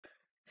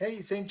Hey,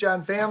 St.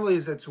 John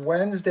families, it's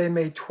Wednesday,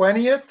 May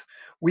 20th.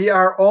 We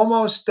are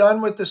almost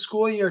done with the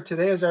school year.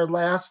 Today is our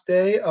last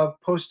day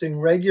of posting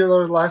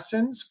regular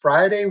lessons.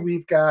 Friday,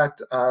 we've got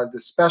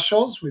the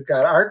specials. We've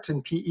got art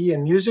and PE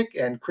and music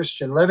and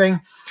Christian living,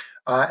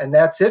 and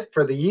that's it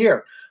for the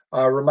year.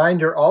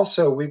 Reminder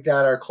also, we've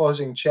got our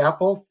closing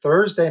chapel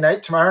Thursday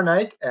night, tomorrow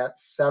night at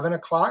 7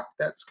 o'clock.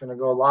 That's going to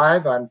go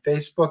live on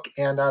Facebook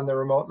and on the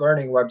remote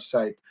learning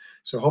website.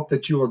 So hope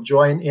that you will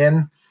join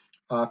in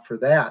for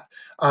that.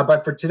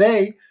 But for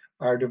today,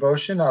 our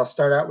devotion, I'll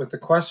start out with the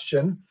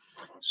question.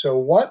 So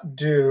what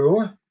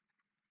do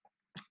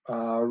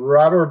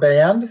rubber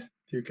band,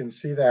 if you can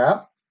see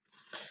that,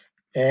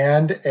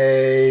 and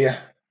a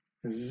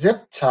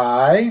zip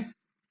tie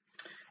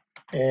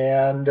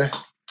and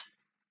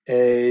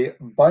a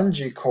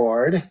bungee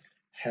cord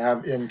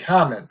have in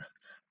common?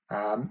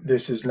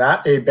 This is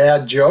not a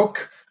bad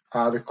joke.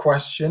 The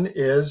question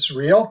is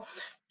real.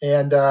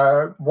 And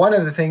one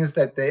of the things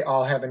that they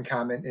all have in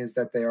common is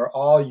that they are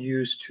all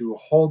used to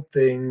hold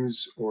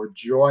things or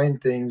join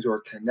things or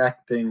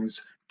connect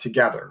things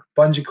together.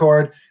 Bungee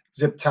cord,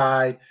 zip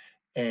tie,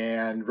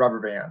 and rubber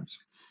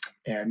bands.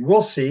 And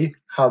we'll see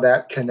how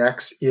that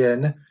connects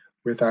in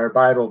with our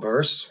Bible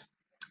verse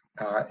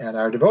and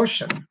our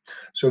devotion.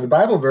 So the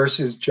Bible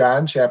verse is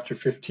John chapter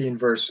 15,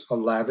 verse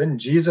 11.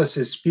 Jesus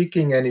is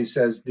speaking and he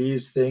says,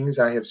 "These things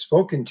I have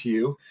spoken to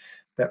you,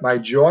 that my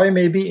joy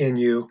may be in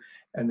you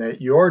and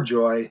that your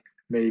joy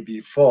may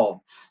be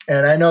full."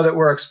 And I know that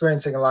we're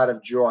experiencing a lot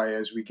of joy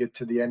as we get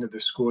to the end of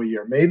the school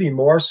year, maybe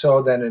more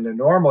so than in a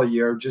normal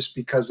year, just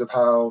because of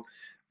how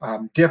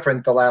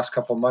different the last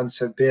couple months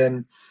have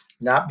been,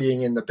 not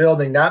being in the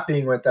building, not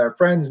being with our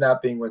friends, not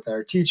being with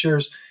our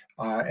teachers,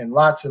 and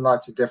lots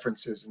of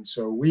differences. And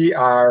so we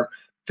are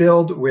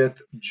filled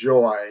with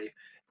joy,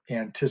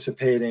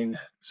 anticipating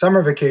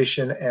summer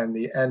vacation and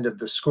the end of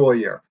the school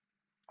year.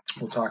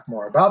 We'll talk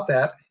more about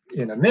that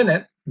in a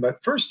minute.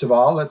 But first of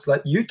all, let's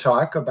let you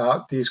talk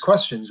about these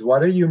questions.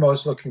 What are you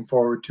most looking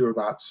forward to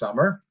about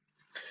summer?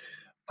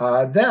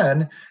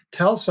 Then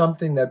tell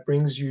something that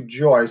brings you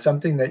joy,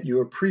 something that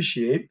you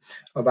appreciate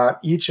about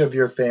each of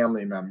your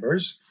family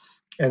members.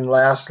 And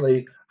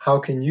lastly, how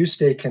can you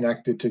stay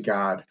connected to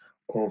God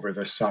over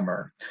the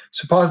summer?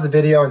 So pause the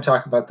video and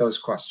talk about those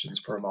questions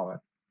for a moment.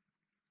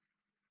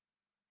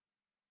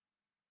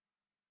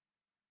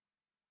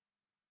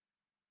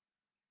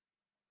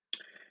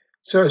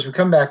 So as we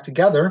come back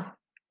together,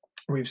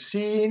 we've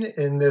seen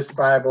in this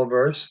Bible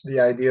verse the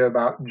idea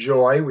about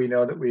joy. We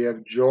know that we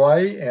have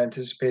joy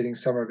anticipating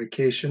summer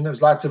vacation.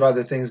 There's lots of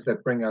other things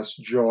that bring us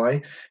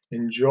joy.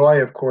 And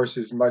joy, of course,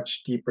 is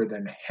much deeper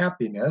than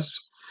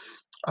happiness.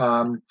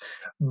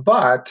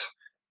 But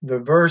the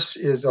verse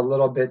is a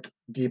little bit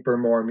deeper,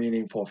 more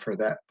meaningful for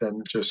that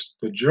than just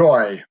the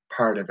joy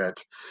part of it.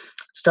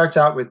 It starts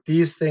out with,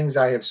 "These things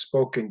I have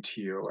spoken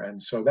to you."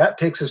 And so that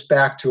takes us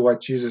back to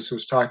what Jesus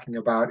was talking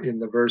about in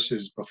the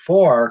verses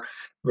before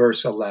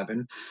verse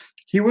 11.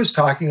 He was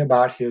talking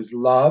about his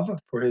love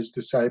for his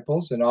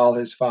disciples and all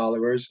his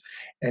followers,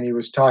 and he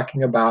was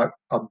talking about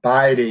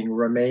abiding,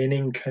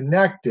 remaining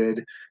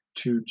connected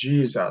to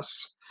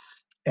Jesus.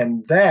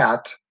 And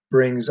that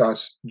brings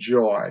us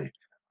joy.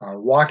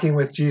 Walking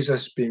with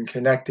Jesus, being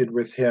connected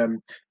with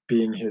him,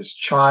 being his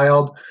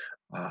child,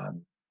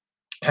 um,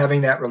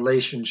 having that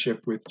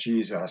relationship with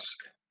Jesus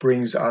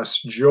brings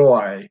us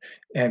joy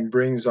and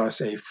brings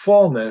us a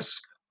fullness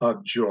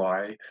of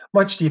joy,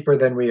 much deeper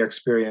than we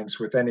experience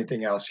with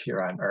anything else here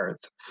on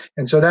earth.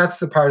 And so that's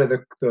the part of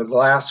the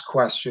last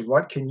question.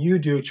 What can you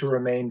do to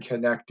remain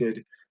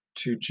connected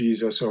to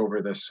Jesus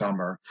over the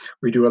summer?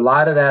 We do a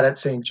lot of that at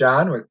St.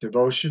 John with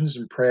devotions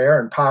and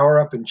prayer and power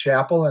up in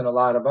chapel and a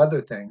lot of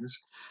other things.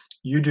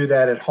 You do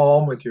that at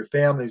home with your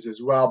families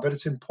as well, but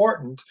it's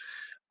important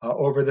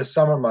over the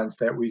summer months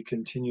that we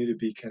continue to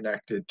be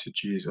connected to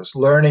Jesus,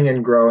 learning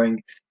and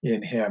growing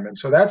in him. And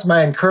so that's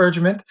my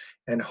encouragement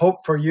and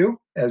hope for you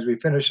as we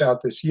finish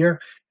out this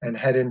year and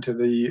head into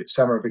the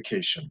summer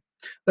vacation.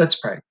 Let's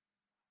pray.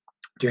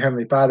 Dear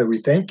Heavenly Father, we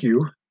thank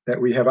you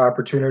that we have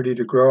opportunity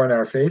to grow in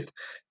our faith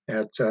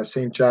at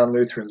St. John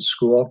Lutheran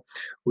School.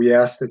 We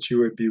ask that you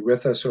would be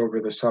with us over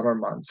the summer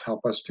months.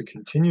 Help us to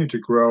continue to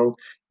grow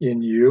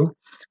in you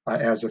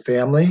as a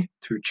family,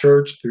 through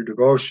church, through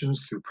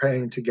devotions, through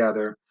praying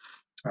together.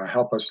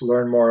 Help us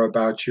learn more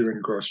about you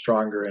and grow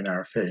stronger in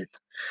our faith.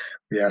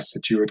 We ask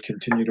that you would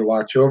continue to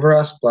watch over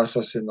us, bless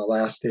us in the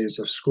last days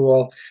of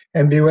school,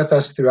 and be with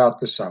us throughout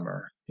the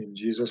summer. In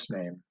Jesus'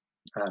 name,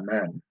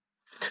 amen.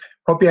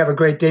 Hope you have a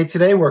great day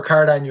today. Work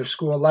hard on your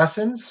school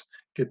lessons.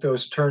 Get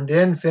those turned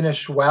in,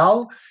 finish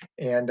well,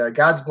 and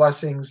God's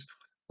blessings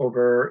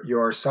over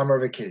your summer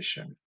vacation.